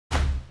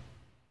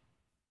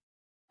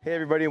Hey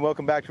everybody, and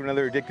welcome back to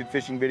another Addicted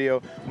Fishing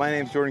video. My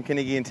name is Jordan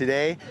Kinnegi, and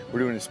today we're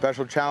doing a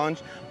special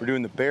challenge. We're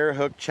doing the bear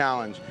hook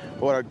challenge.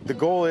 The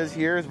goal is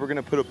here is we're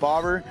gonna put a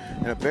bobber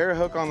and a bear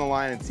hook on the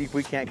line and see if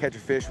we can't catch a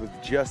fish with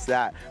just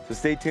that. So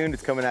stay tuned,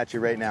 it's coming at you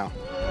right now.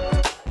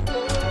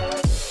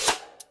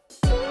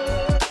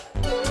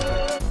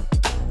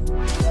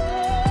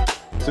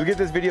 So to get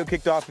this video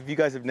kicked off, if you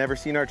guys have never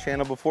seen our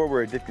channel before,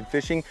 we're Addicted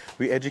Fishing.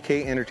 We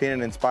educate, entertain,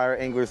 and inspire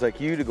anglers like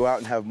you to go out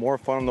and have more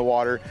fun on the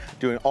water,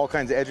 doing all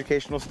kinds of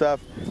educational stuff,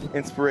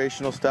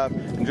 inspirational stuff,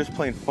 and just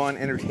plain fun,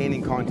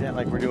 entertaining content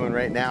like we're doing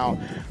right now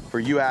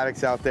for you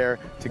addicts out there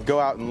to go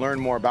out and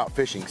learn more about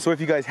fishing. So if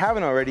you guys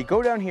haven't already,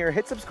 go down here,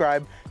 hit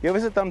subscribe, give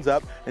us a thumbs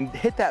up, and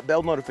hit that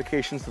bell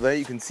notification so that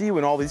you can see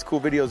when all these cool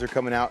videos are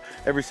coming out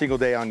every single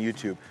day on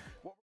YouTube.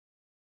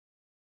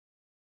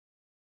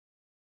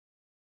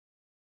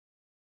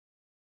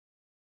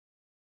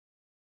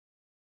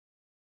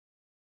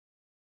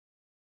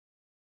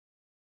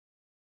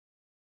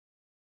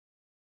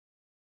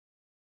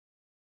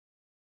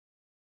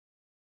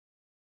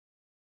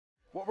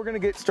 What we're gonna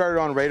get started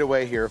on right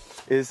away here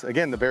is,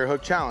 again, the bear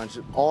hook challenge.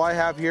 All I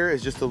have here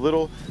is just a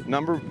little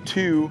number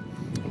 2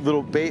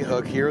 little bait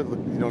hook here, you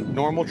know,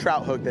 normal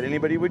trout hook that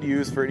anybody would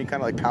use for any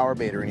kind of like power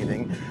bait or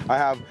anything. I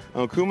have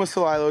an Okuma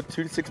Salilo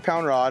 2 to 6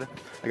 pound rod.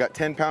 I got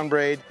 10-pound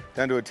braid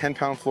down to a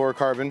 10-pound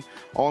fluorocarbon.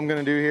 All I'm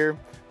gonna do here,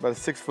 about a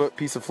 6-foot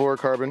piece of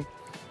fluorocarbon.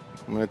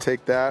 I'm gonna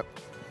take that,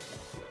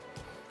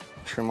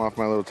 trim off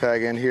my little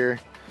tag end here.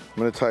 I'm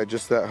gonna tie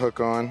just that hook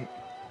on,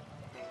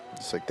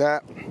 just like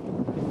that.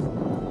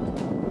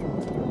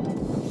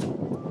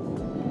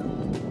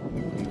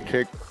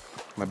 Take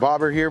my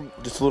bobber here,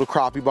 just a little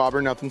crappie bobber,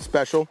 nothing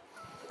special.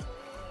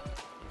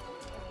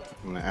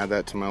 I'm gonna add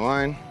that to my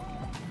line.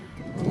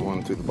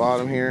 One through the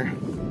bottom here,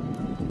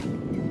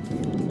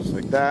 just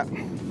like that.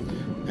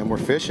 And we're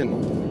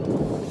fishing.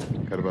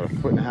 Got about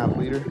 1.5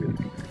 liters.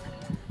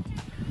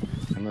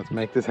 And let's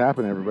make this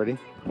happen, everybody.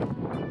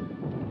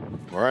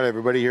 All right,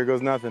 everybody, here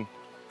goes nothing.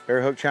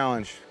 Bear hook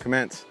challenge,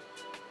 commence.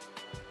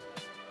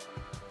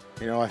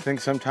 You know, I think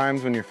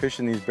sometimes when you're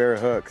fishing these bear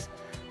hooks,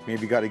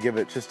 maybe got to give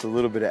it just a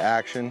little bit of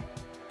action,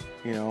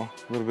 you know,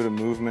 a little bit of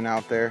movement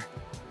out there.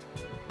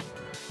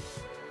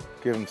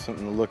 Give them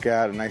something to look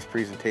at, a nice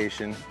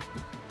presentation.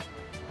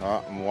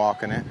 Oh, I'm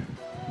walking it.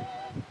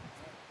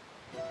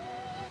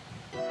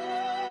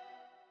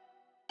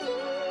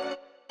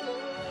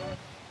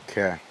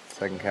 Okay,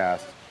 second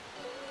cast.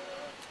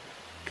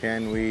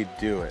 Can we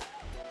do it?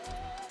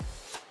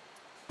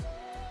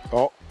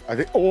 Oh, I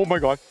think, oh my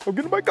God, I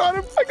got him, I got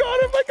him,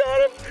 I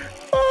got him.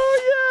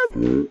 Oh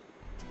yes.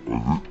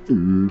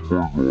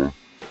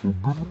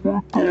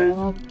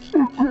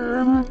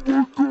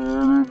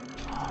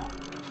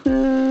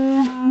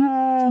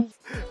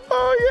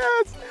 Oh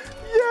yes,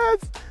 yes.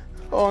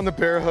 On the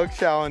bear hook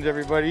challenge,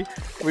 everybody.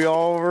 We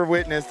all were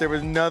witness. There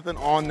was nothing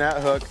on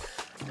that hook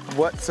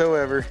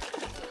whatsoever.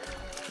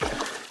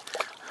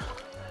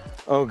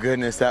 Oh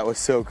goodness, that was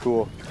so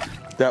cool.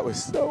 That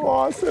was so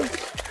awesome.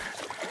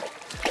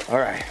 All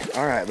right,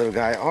 little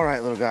guy. All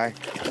right, little guy.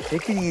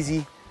 Take it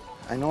easy.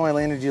 I know I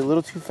landed you a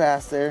little too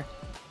fast there.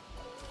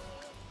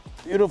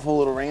 Beautiful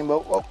little rainbow.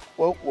 Whoa,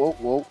 whoa, whoa,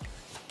 whoa.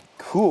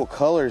 Cool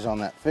colors on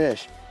that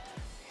fish.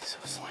 He's so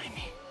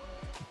slimy.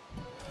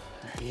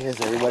 There he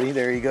is, everybody.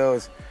 There he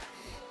goes.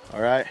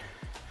 All right.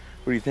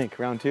 What do you think?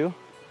 Round 2?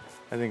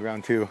 I think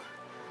round 2.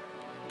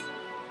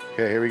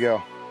 Okay, here we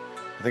go.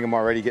 I think I'm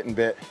already getting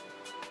bit.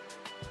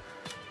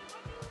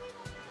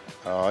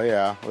 Oh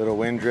yeah, a little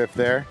wind drift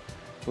there.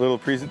 A little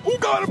present. Oh,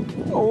 got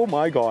him! Oh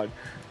my God.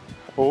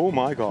 Oh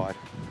my God.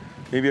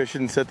 Maybe I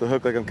shouldn't set the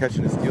hook like I'm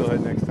catching a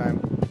steelhead next time.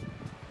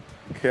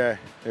 Okay,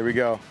 there we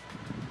go.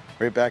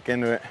 Right back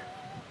into it.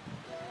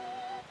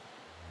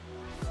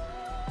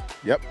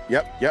 Yep.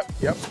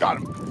 Got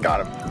him.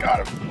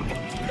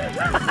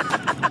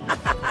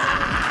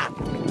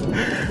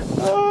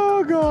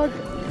 Oh God.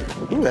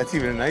 Ooh, that's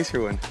even a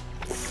nicer one.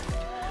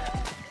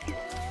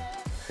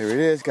 Here it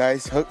is,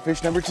 guys. Hook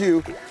fish number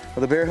 2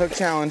 of the bear hook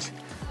challenge.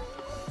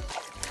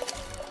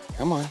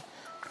 Come on,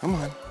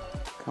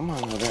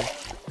 little guy.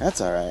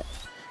 That's all right.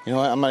 You know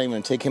what? I'm not even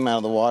gonna take him out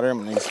of the water. I'm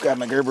gonna just grab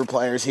my Gerber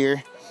pliers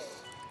here.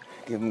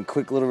 Give him a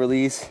quick little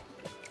release.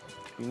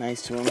 Be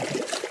nice to him.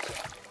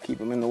 Keep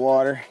him in the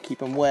water.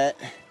 Keep him wet.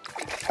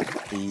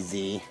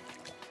 Easy.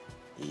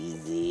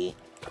 Easy.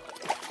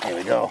 There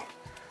we go.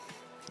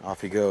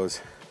 Off he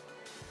goes.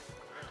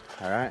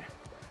 All right.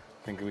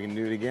 I think we can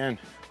do it again.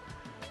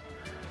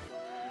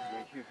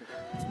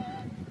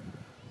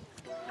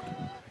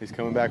 He's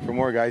coming back for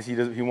more, guys.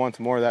 He wants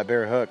more of that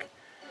bear hook.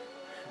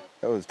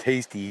 That was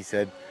tasty, he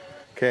said.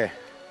 Okay,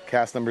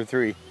 cast number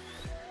 3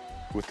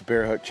 with the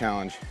bear hook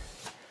challenge.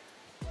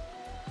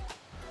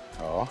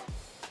 Oh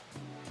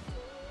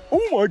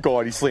my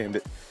God, he slammed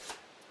it.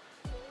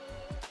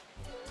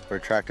 We're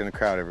attracting a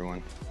crowd,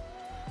 everyone.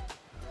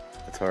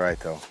 That's all right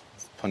though.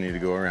 There's plenty to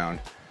go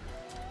around.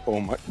 Oh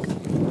my God.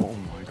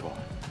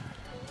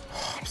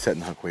 Oh, I'm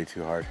setting the hook way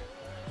too hard.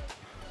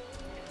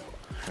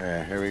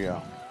 Okay, here we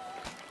go.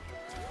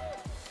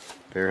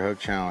 Bear hook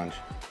challenge.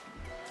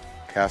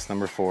 Cast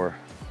number 4.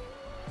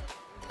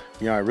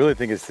 You know, I really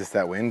think it's just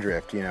that wind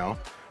drift, you know.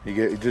 You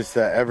get just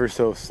that ever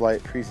so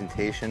slight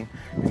presentation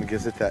and it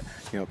gives it that,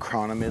 you know,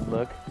 chronomid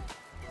look.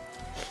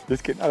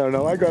 Just kidding, I don't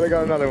know. I got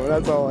another one,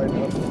 that's all I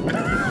know.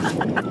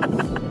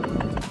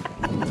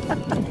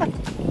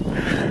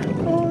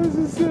 Oh, this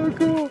is so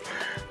cool.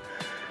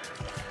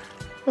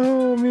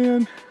 Oh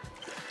man.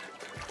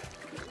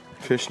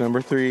 Fish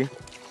number 3.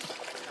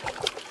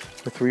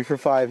 We're 3 for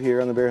 5 here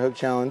on the Bear Hook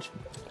Challenge.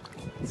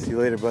 See you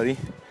later, buddy.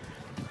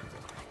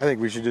 I think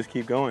we should just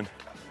keep going.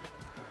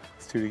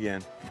 Let's do it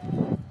again.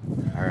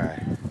 All right.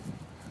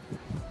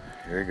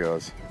 Here he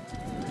goes.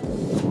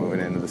 Moving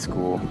into the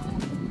school.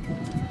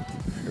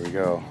 Here we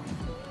go.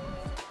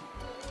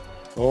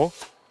 Oh.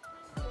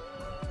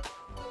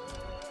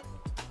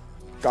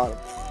 Got him.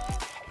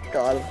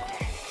 Got him.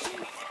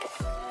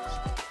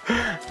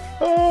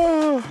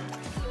 Oh.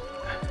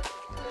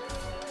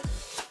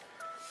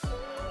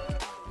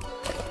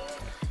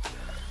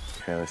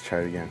 Okay, let's try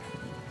it again.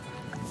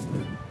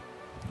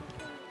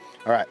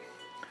 All right,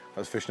 that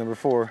was fish number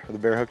 4 of the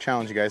Bear Hook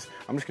Challenge, you guys.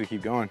 I'm just gonna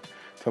keep going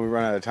until we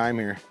run out of time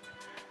here.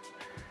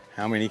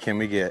 How many can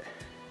we get?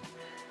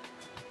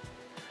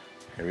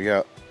 Here we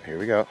go, here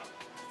we go.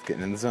 It's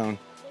getting in the zone.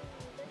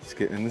 It's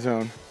getting in the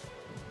zone.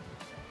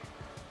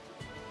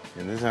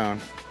 In the zone.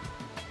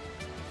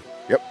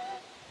 Yep.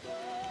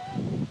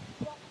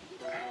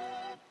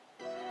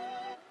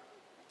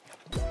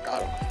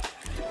 Got him.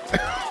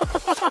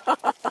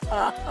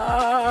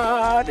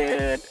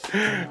 Dude.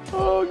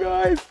 Oh,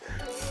 guys.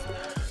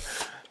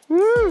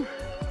 Woo.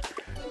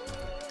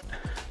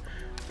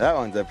 That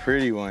one's a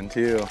pretty one,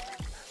 too.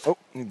 Oh,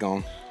 he's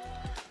gone.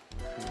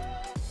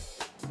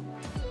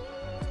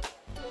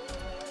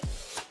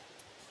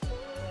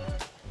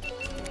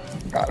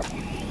 Got him.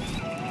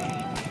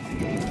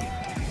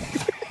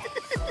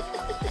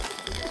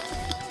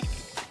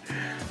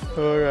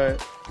 All right.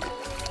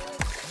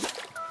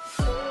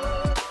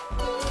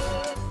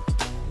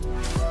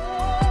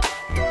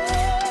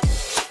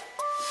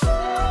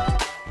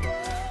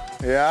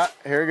 Yeah,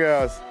 here it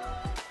goes.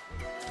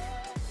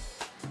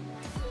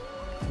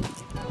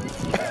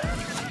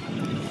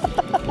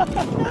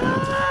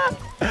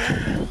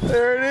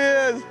 There it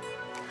is.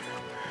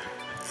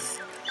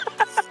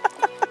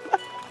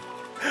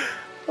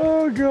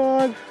 Oh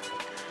God.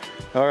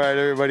 All right,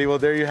 everybody, well,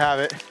 there you have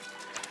it.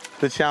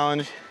 The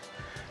challenge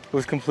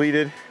was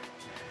completed.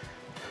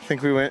 I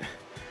think we went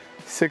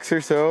 6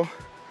 or so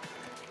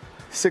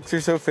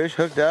fish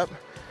hooked up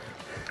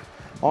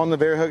on the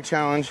Bear Hook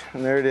Challenge,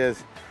 and there it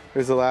is.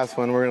 Here's the last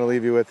one we're gonna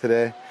leave you with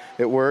today.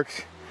 It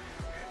works.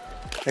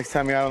 Next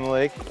time you're out on the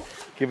lake,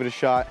 give it a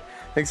shot.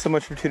 Thanks so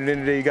much for tuning in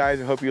today, you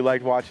guys. I hope you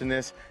liked watching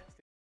this.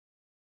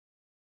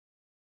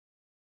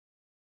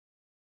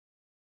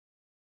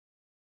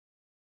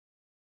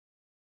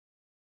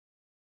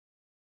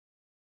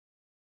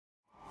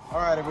 All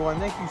right, everyone,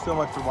 thank you so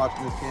much for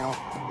watching this channel.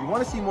 If you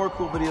want to see more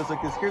cool videos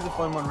like this, here's a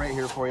fun one right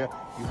here for you.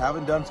 If you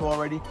haven't done so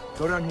already,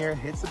 go down here,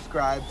 hit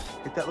subscribe,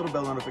 hit that little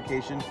bell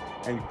notification,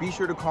 and be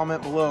sure to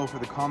comment below for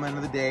the comment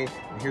of the day.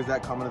 And here's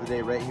that comment of the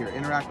day right here.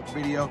 Interact with the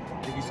video.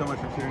 Thank you so much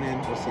for tuning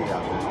in. We'll see you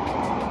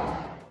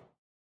out there.